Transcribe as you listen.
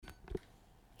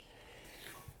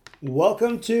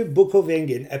Welcome to Book of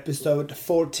Engen, episode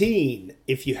 14.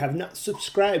 If you have not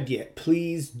subscribed yet,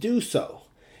 please do so.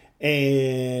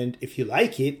 And if you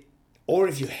like it, or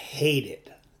if you hate it,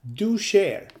 do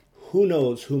share. Who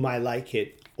knows who might like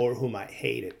it or who might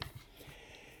hate it.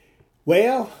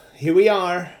 Well, here we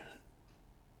are.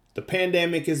 The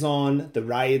pandemic is on, the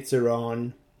riots are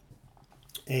on,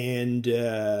 and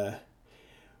we're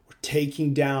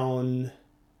taking down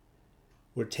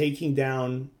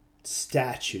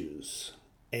statues,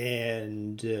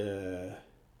 and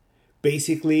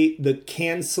basically the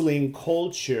canceling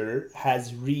culture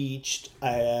has reached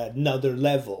another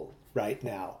level right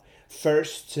now.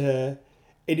 First, and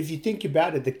if you think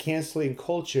about it, the canceling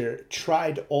culture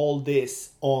tried all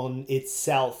this on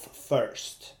itself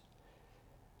first.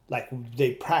 Like,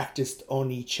 they practiced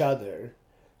on each other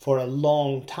for a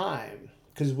long time.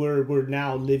 Because we're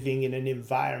now living in an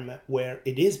environment where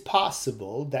it is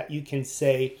possible that you can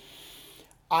say,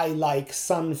 I like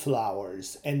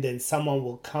sunflowers, and then someone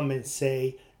will come and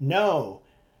say, no,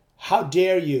 how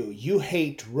dare you? You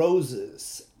hate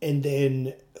roses. And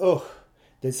then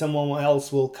someone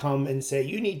else will come and say,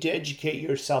 you need to educate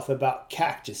yourself about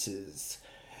cactuses.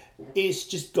 It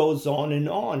just goes on and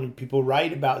on. People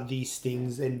write about these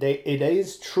things, and it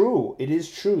is true. It is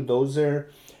true. Those are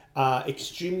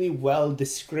extremely well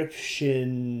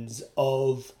descriptions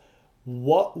of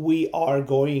what we are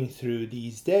going through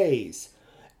these days.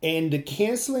 And the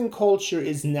canceling culture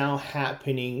is now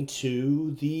happening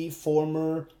to the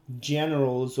former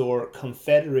generals or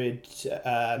Confederate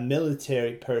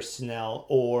military personnel.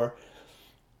 Or,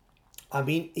 I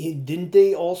mean, didn't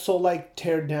they also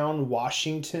tear down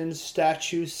Washington's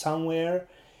statue somewhere?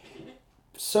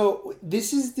 So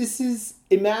this is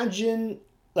imagine,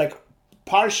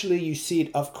 partially you see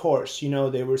it, of course,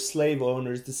 they were slave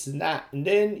owners, this and that. And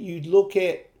then you look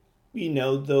at,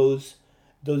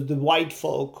 the white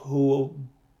folk who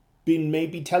been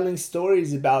maybe telling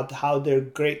stories about how their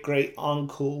great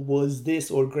uncle was this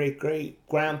or great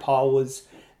grandpa was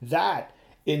that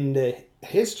in the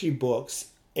history books.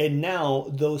 And now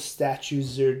those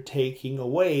statues are taking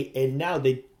away, and now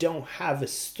they don't have a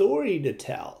story to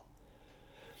tell.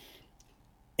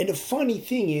 And the funny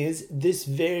thing is, this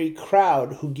very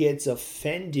crowd who gets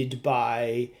offended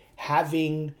by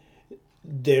having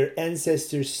their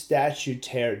ancestors' statue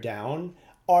tear down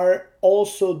are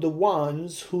also the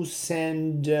ones who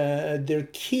send their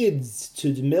kids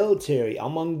to the military.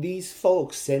 Among these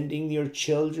folks, sending your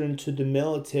children to the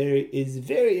military is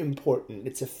very important.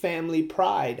 It's a family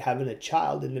pride, having a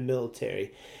child in the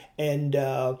military. And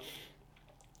the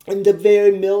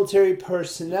very military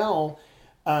personnel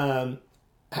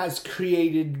has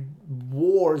created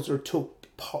wars or took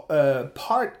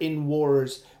part in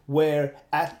wars where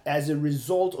as a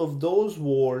result of those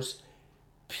wars,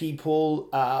 people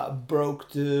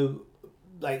broke the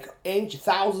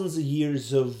thousands of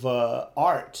years of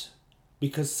art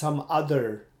because some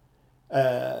other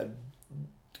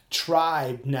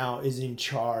tribe now is in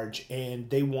charge, and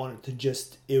they wanted to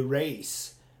just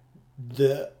erase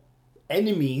the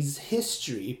enemy's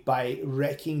history by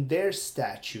wrecking their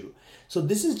statue. So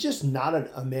this is just not an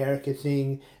America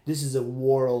thing. This is a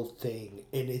world thing,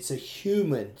 and it's a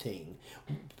human thing.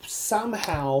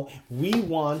 Somehow we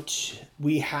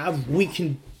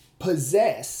can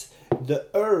possess the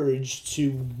urge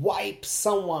to wipe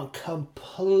someone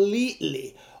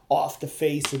completely off the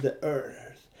face of the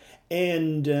earth.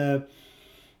 And the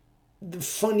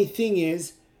funny thing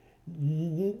is,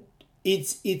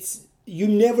 it's you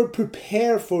never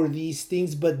prepare for these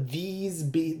things, but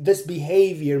this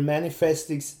behavior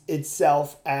manifests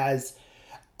itself as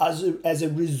a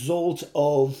result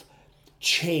of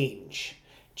change.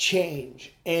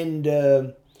 And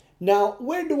now,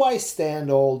 where do I stand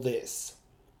all this?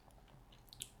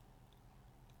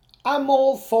 I'm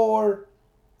all for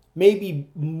maybe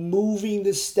moving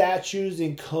the statues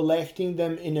and collecting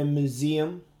them in a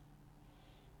museum,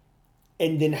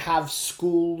 and then have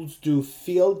schools do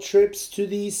field trips to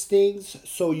these things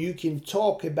so you can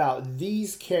talk about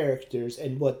these characters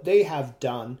and what they have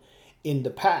done in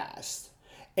the past.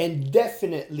 And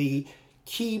definitely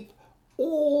keep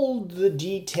all the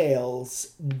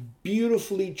details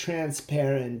beautifully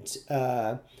transparent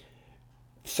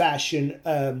fashion.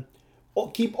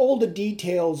 Keep all the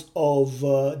details of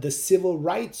the civil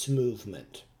rights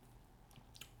movement.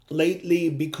 Lately,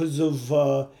 because of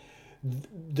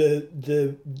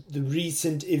the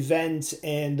recent events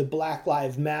and the Black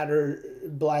Lives Matter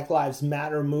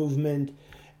movement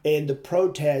and the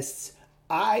protests,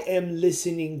 I am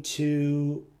listening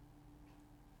to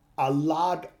a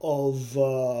lot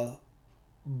of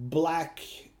black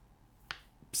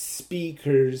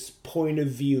speakers' point of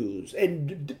views,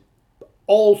 and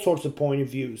all sorts of point of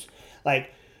views,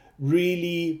 like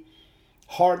really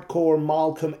hardcore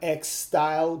Malcolm X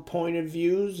style point of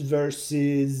views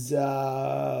versus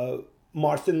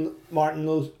Martin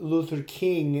Luther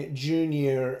King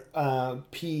Jr.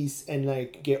 Piece, and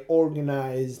like get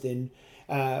organized and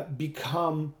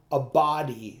become a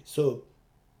body, so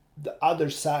the other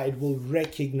side will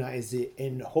recognize it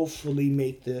and hopefully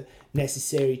make the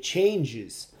necessary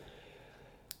changes.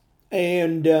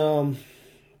 And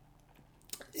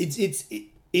it's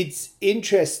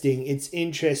interesting. It's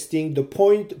interesting. The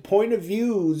point of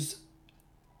views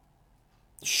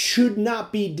should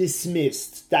not be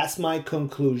dismissed. That's my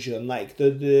conclusion. Like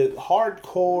the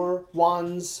hardcore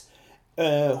ones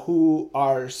who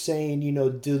are saying, you know,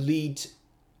 delete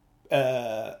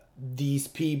these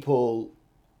people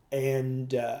and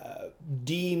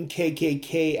deem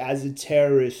KKK as a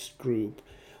terrorist group.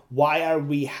 Why are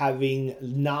we having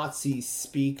Nazis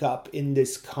speak up in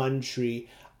this country?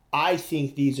 I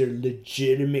think these are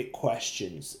legitimate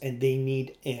questions and they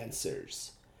need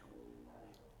answers.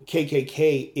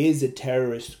 KKK is a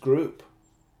terrorist group.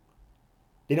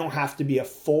 They don't have to be a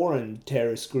foreign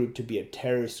terrorist group to be a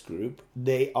terrorist group.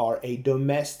 They are a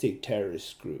domestic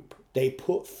terrorist group. They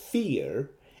put fear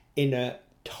in a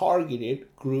targeted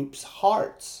group's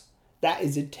hearts. That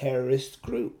is a terrorist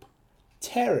group.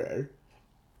 Terror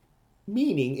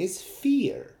meaning is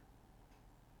fear.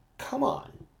 Come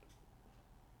on.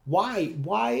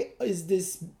 Why is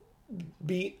this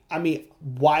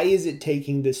why is it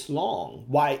taking this long?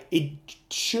 Why it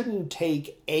shouldn't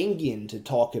take Engin to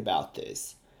talk about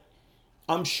this.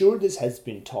 I'm sure this has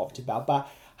been talked about, but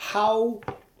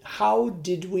how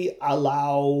did we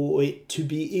allow it to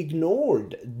be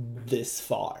ignored this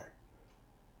far?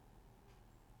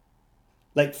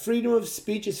 Like, freedom of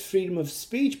speech is freedom of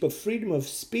speech, but freedom of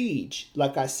speech,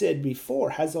 like I said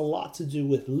before, has a lot to do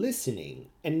with listening.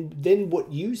 And then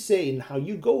what you say and how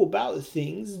you go about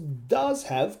things does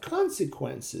have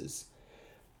consequences.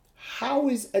 How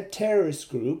is a terrorist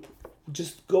group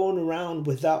just going around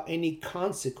without any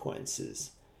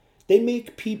consequences? They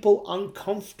make people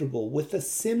uncomfortable with a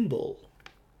symbol.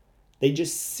 They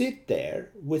just sit there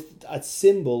with a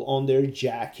symbol on their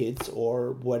jackets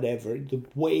or whatever.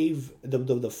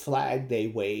 The flag they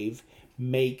wave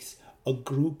makes a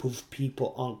group of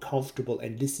people uncomfortable,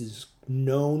 and this is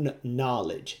known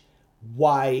knowledge.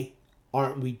 Why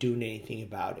aren't we doing anything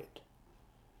about it?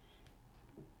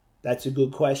 That's a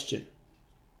good question.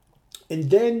 And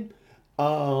then,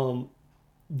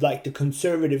 like the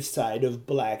conservative side of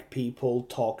black people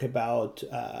talk about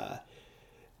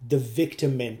the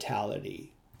victim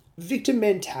mentality. Victim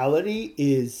mentality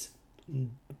is,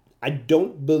 I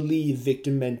don't believe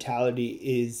victim mentality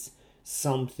is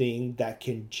something that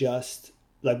can just,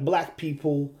 like, black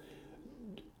people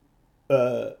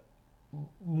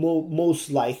most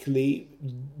likely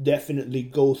definitely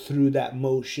go through that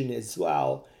motion as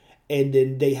well, and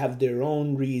then they have their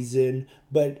own reason,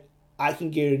 but I can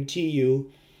guarantee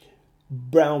you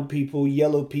brown people,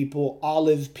 yellow people,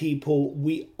 olive people,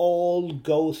 we all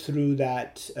go through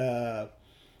that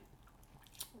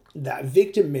that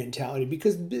victim mentality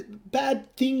because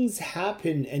bad things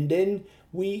happen, and then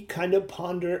we kind of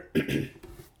ponder and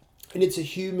it's a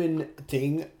human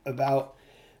thing about,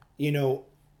 you know,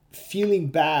 feeling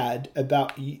bad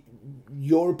about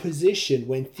your position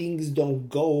when things don't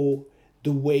go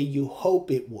the way you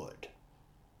hope it would.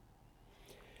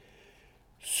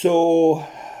 So,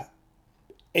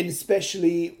 and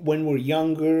especially when we're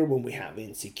younger, when we have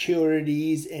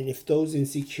insecurities, and if those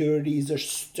insecurities are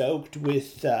stoked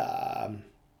with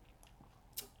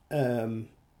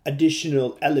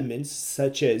additional elements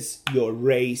such as your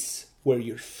race, where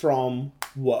you're from,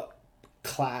 what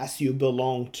class you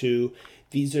belong to,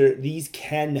 these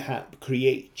can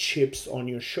create chips on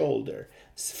your shoulder.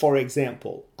 For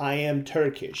example, I am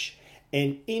Turkish,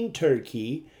 and in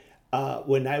Turkey,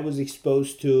 when I was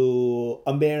exposed to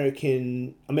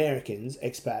Americans,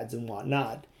 expats and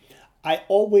whatnot, I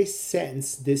always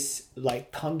sensed this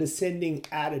like condescending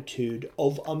attitude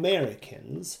of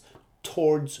Americans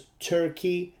towards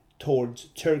Turkey, towards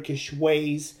Turkish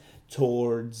ways,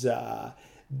 towards the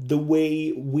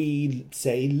way we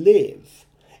say live.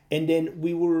 And then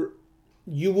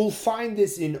you will find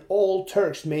this in all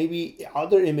Turks, maybe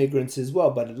other immigrants as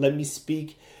well, but let me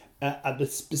speak a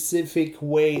specific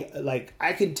way. Like,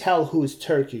 I can tell who is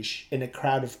Turkish in a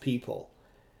crowd of people.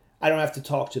 I don't have to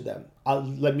talk to them.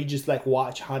 Let me just like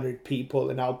watch 100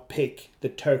 people and I'll pick the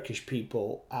Turkish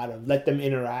people out of, let them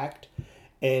interact,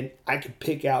 and I can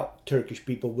pick out Turkish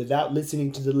people without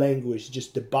listening to the language,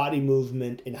 just the body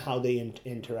movement and how they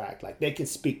interact. Like, they can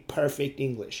speak perfect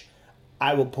English.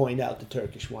 I will point out the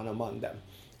Turkish one among them.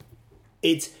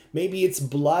 Maybe it's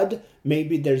blood,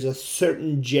 maybe there's a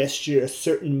certain gesture, a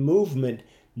certain movement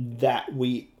that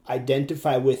we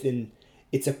identify with, and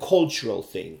it's a cultural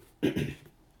thing.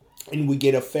 And we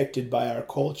get affected by our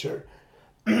culture.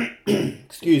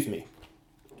 Excuse me.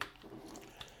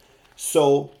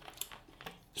 So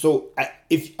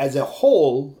if as a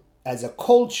whole, as a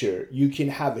culture, you can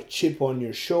have a chip on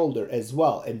your shoulder as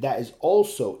well, and that is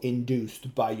also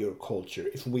induced by your culture.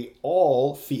 If we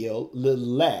all feel a little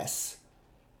less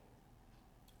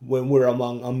when we're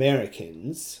among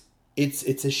Americans, it's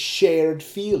a shared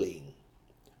feeling.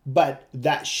 But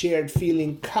that shared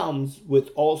feeling comes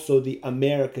with also the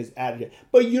America's attitude.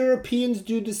 But Europeans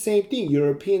do the same thing.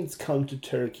 Europeans come to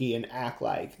Turkey and act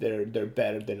like they're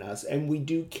better than us, and we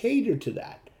do cater to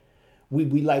that. We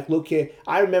like look at.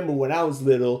 I remember when I was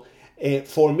little,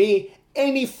 for me,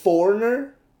 any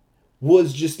foreigner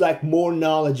was just like more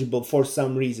knowledgeable for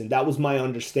some reason. That was my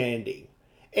understanding.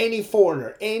 Any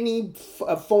foreigner, any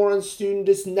foreign student,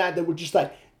 this and that, they were just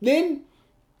like then.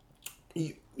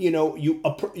 You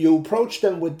approach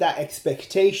them with that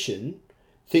expectation,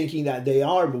 thinking that they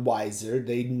are wiser,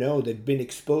 they know they've been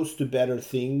exposed to better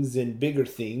things and bigger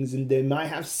things, and they might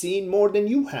have seen more than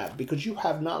you have because you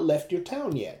have not left your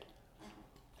town yet.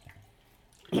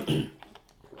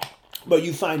 But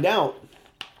you find out,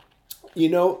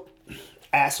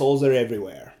 assholes are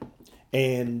everywhere.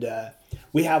 And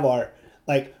we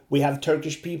have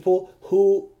Turkish people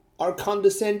who are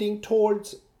condescending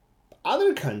towards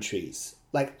other countries.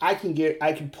 Like I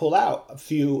can pull out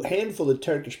a handful of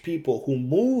Turkish people who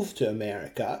moved to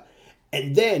America,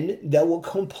 and then they will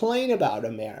complain about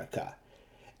America.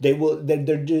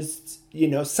 They're just,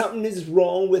 something is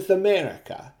wrong with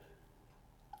America.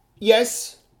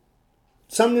 Yes,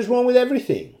 something is wrong with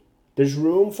everything. There's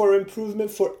room for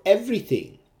improvement for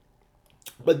everything.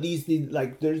 But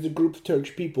there's a group of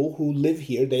Turkish people who live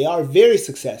here. They are very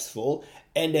successful,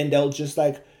 and then they'll just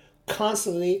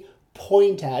constantly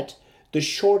point at the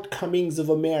shortcomings of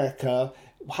America,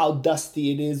 how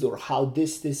dusty it is, or how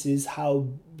this is, how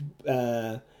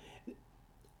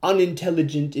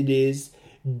unintelligent it is,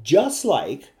 just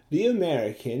like the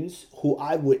Americans who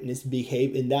I witnessed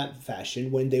behave in that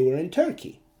fashion when they were in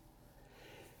Turkey.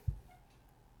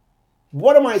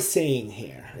 What am I saying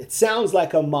here? It sounds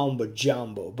like a mumbo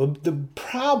jumbo, but the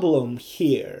problem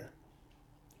here,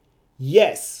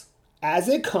 yes, as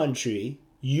a country,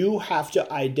 you have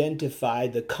to identify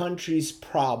the country's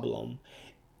problem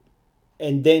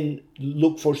and then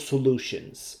look for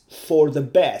solutions for the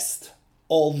best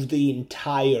of the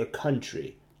entire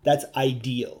country. That's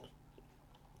ideal.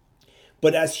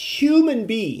 But as human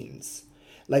beings,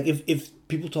 if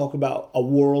people talk about a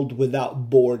world without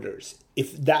borders,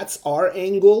 if that's our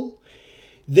angle,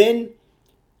 then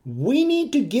we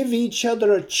need to give each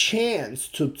other a chance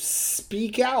to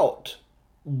speak out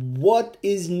what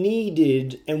is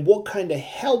needed and what kind of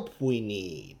help we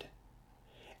need.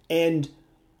 And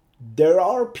there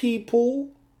are people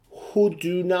who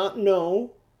do not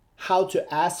know how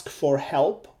to ask for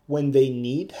help when they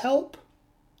need help.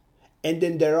 And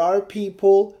then there are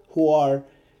people who are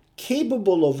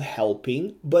capable of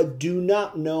helping but do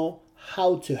not know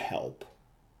how to help.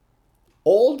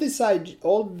 All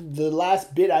the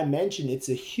last bit I mentioned, it's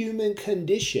a human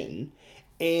condition,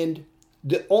 and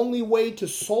the only way to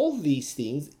solve these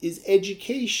things is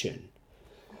education.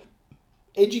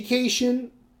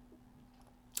 Education,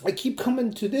 I keep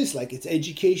coming to this, it's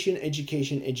education,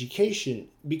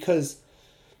 because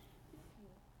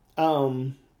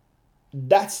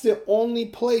that's the only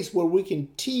place where we can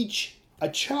teach a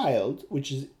child,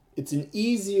 it's an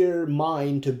easier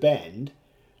mind to bend,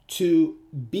 to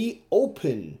be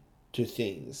open to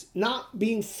things, not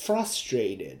being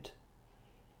frustrated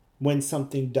when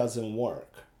something doesn't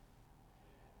work,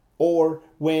 or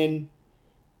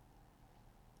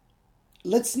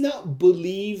let's not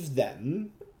believe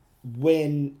them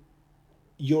when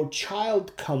your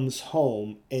child comes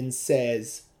home and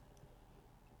says,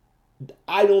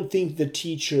 I don't think the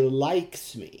teacher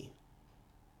likes me.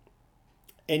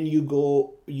 And you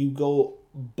go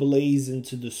blaze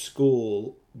into the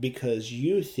school because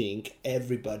you think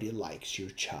everybody likes your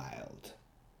child.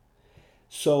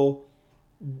 So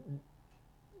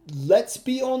let's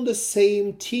be on the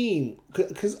same team,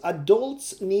 because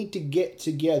adults need to get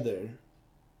together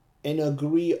and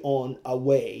agree on a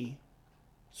way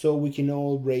so we can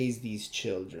all raise these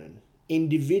children.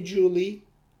 Individually,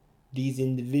 these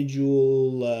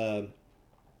individual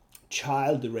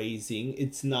child raising,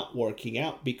 it's not working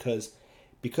out because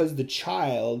the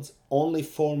child's only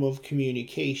form of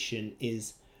communication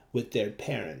is with their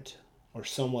parent or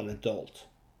someone adult.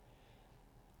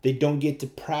 They don't get to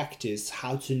practice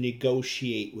how to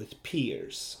negotiate with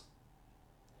peers.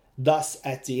 Thus,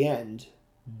 at the end,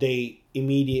 they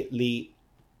immediately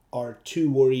are too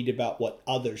worried about what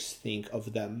others think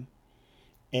of them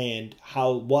and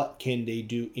what can they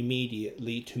do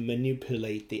immediately to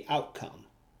manipulate the outcome.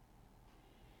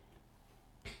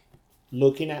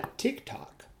 Looking at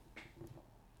TikTok.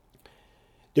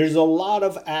 There's a lot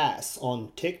of ass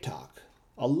on TikTok.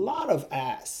 A lot of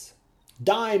ass.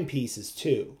 Dime pieces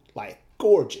too. Like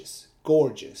gorgeous,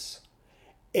 gorgeous.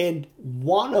 And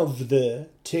one of the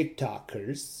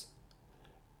TikTokers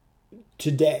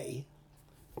today,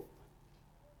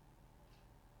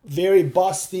 very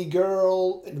busty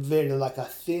girl, very like a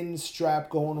thin strap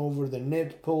going over the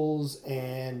nipples,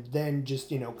 and then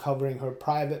just, covering her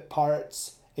private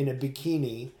parts in a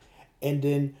bikini. And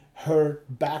then her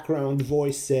background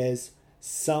voice says,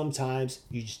 sometimes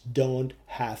you just don't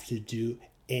have to do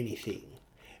anything.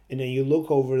 And then you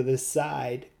look over to the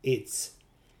side, it's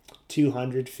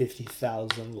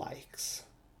 250,000 likes.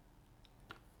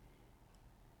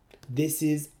 This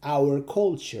is our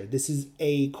culture. This is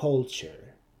a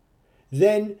culture.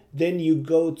 Then you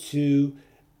go to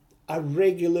a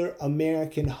regular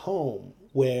American home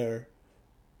where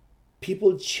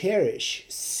people cherish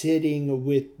sitting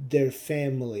with their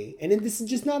family. And this is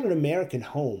just not an American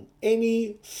home.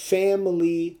 Any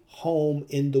family home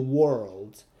in the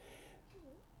world,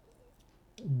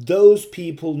 those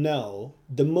people know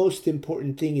the most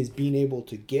important thing is being able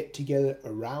to get together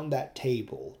around that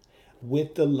table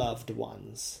with the loved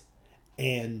ones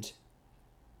and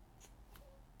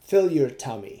fill your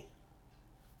tummy,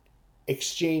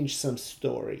 exchange some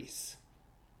stories,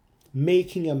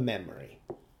 making a memory.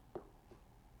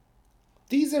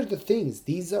 These are the things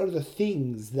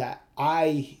that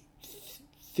I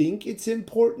think it's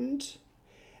important.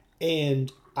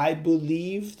 And I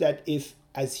believe that if,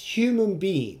 as human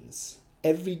beings,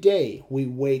 every day we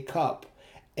wake up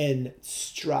and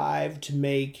strive to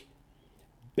make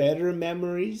better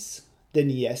memories than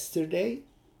yesterday,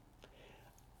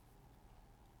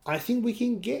 I think we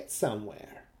can get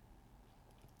somewhere.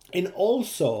 And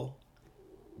also,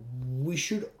 we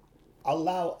should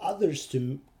allow others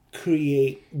to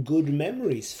create good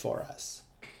memories for us.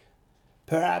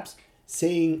 Perhaps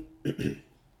saying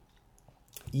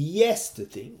yes to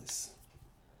things.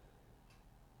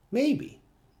 Maybe.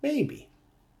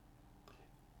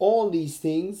 All these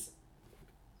things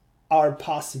are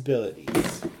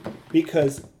possibilities,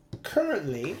 because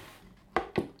currently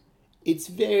it's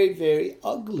very, very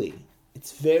ugly.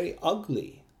 It's very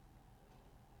ugly.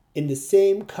 In the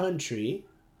same country,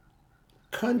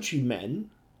 countrymen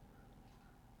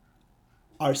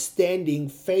are standing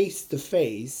face to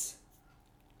face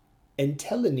and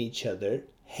telling each other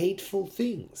hateful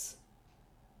things.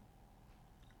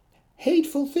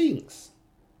 Hateful things.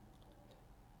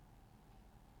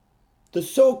 The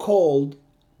so-called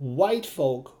white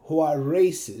folk who are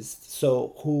racist,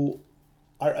 so who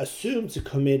are assumed to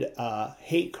commit a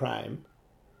hate crime,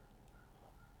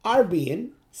 are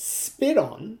being spit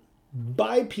on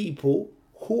by people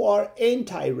who are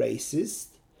anti-racist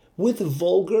with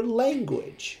vulgar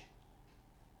language.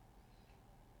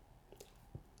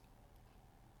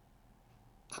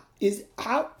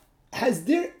 Has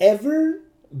there ever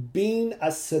been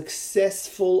a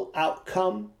successful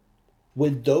outcome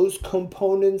with those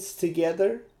components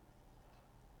together?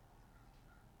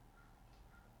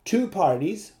 Two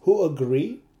parties who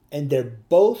agree and they're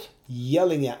both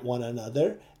yelling at one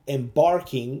another and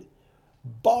barking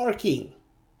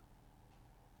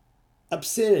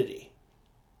obscenity,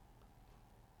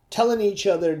 telling each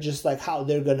other just like how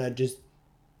they're gonna just,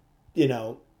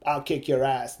 I'll kick your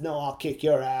ass. No, I'll kick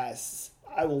your ass.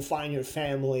 I will find your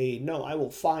family. No, I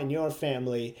will find your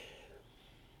family.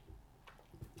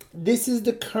 This is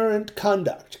the current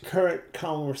conduct, current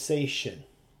conversation.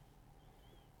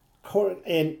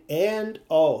 And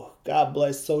oh, God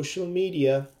bless social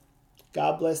media.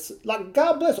 God bless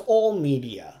all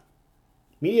media.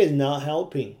 Media is not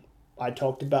helping. I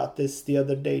talked about this the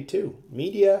other day too.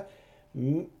 Media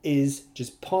is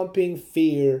just pumping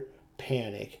fear,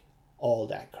 panic, all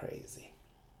that crazy.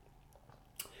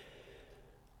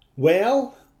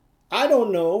 Well, I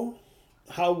don't know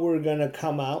how we're going to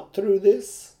come out through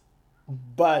this,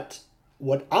 but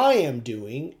what I am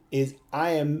doing is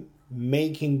I am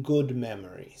making good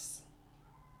memories.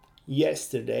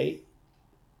 Yesterday,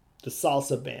 the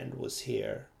salsa band was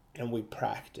here and we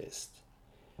practiced.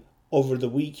 Over the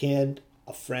weekend,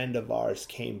 a friend of ours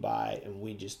came by and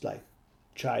we just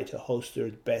tried to host her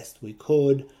the best we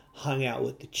could, hung out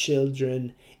with the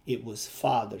children. It was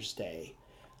Father's Day.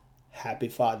 Happy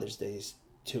Father's Day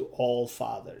to all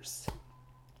fathers.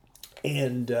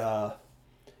 And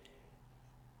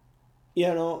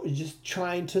just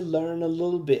trying to learn a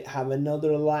little bit, have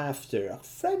another laughter. A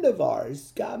friend of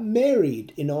ours got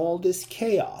married in all this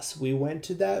chaos. We went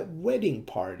to that wedding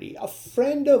party. A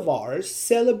friend of ours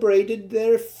celebrated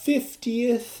their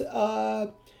 50th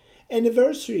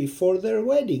anniversary for their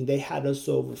wedding. They had us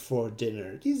over for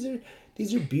dinner. These are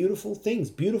beautiful things.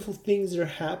 Beautiful things are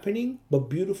happening, but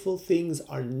beautiful things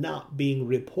are not being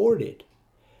reported.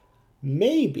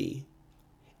 Maybe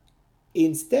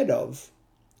instead of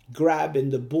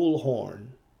grabbing the bullhorn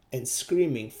and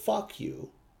screaming, "Fuck you,"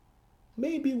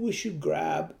 maybe we should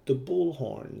grab the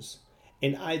bullhorns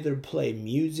and either play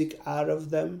music out of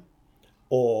them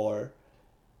or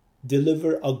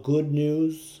deliver a good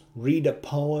news, read a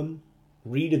poem,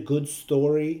 read a good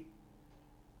story,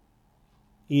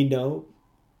 yell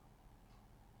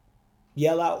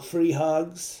out free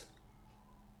hugs,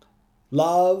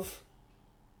 love.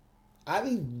 I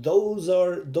think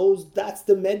that's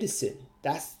the medicine.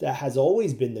 That has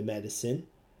always been the medicine.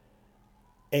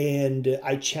 And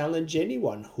I challenge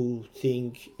anyone who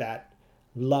think that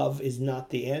love is not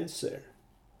the answer.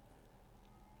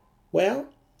 Well,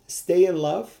 stay in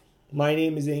love. My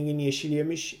name is Engin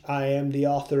Yeşilyemiş. I am the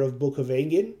author of Book of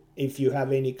Engin. If you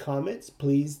have any comments,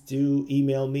 please do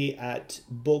email me at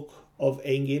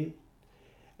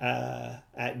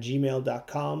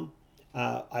bookofengin@gmail.com.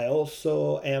 I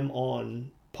also am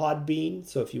on Podbean,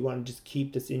 so if you want to just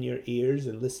keep this in your ears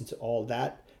and listen to all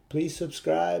that, please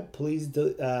subscribe, please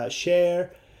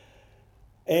share,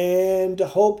 and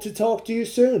hope to talk to you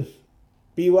soon.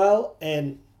 Be well,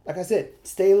 and like I said,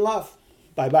 stay in love.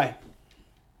 Bye-bye.